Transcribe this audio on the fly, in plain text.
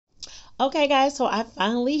Okay, guys, so I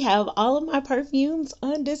finally have all of my perfumes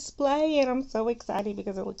on display, and I'm so excited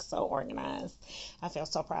because it looks so organized. I feel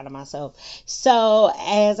so proud of myself. So,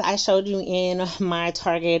 as I showed you in my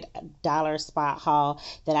Target dollar spot haul,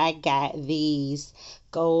 that I got these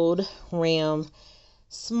gold rim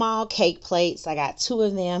small cake plates. I got two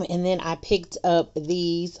of them, and then I picked up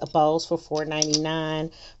these bowls for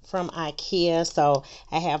 $4.99 from IKEA. So,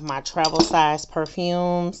 I have my travel size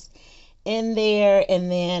perfumes in there,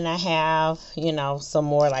 and then I have some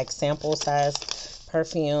more like sample size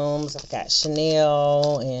perfumes. I've got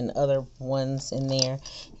Chanel and other ones in there,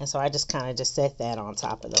 and so I just kind of just set that on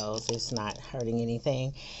top of those. It's not hurting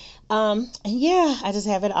anything. And yeah, I just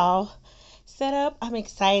have it all set up. I'm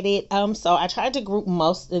excited. So I tried to group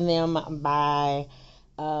most of them by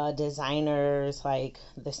designers, like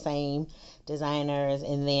the same designers,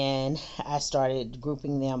 and then I started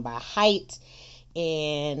grouping them by height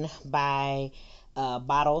and by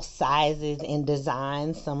bottle sizes and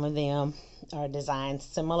designs. Some of them are designed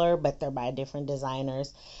similar, but they're by different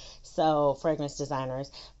designers. So, fragrance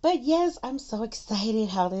designers. But yes, I'm so excited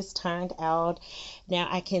how this turned out. Now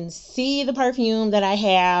I can see the perfume that I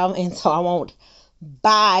have, and so I won't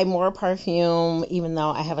buy more perfume, even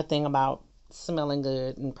though I have a thing about smelling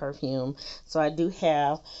good and perfume. So, I do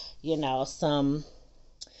have, some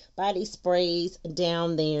body sprays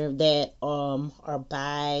down there that are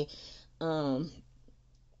by um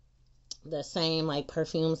the same like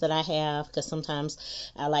perfumes that I have, because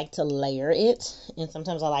sometimes I like to layer it and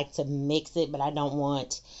sometimes I like to mix it, but I don't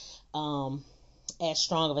want um as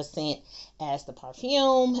strong of a scent as the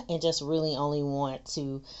perfume, and just really only want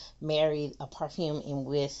to marry a perfume in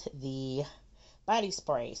with the body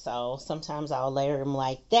spray. So sometimes I'll layer them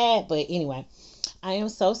like that. But anyway, I am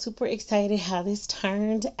so super excited how this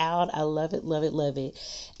turned out. I love it, love it, love it.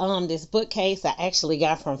 This bookcase I actually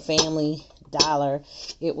got from Family Dollar.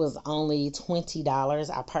 It was only $20.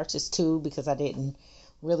 I purchased two because I didn't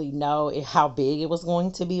really know how big it was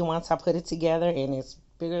going to be once I put it together, and it's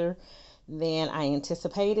bigger than I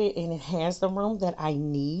anticipated, and it has the room that I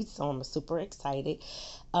need. So I'm super excited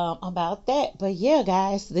about that. But yeah,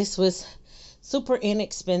 guys, this was super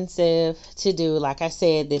inexpensive to do. Like I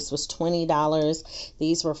said, this was $20.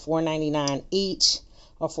 These were $4.99 each,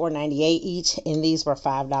 or $4.98 each, and these were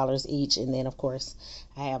 $5 each. And then of course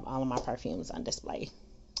I have all of my perfumes on display.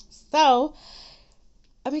 So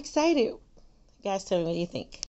I'm excited. You guys, tell me what you think.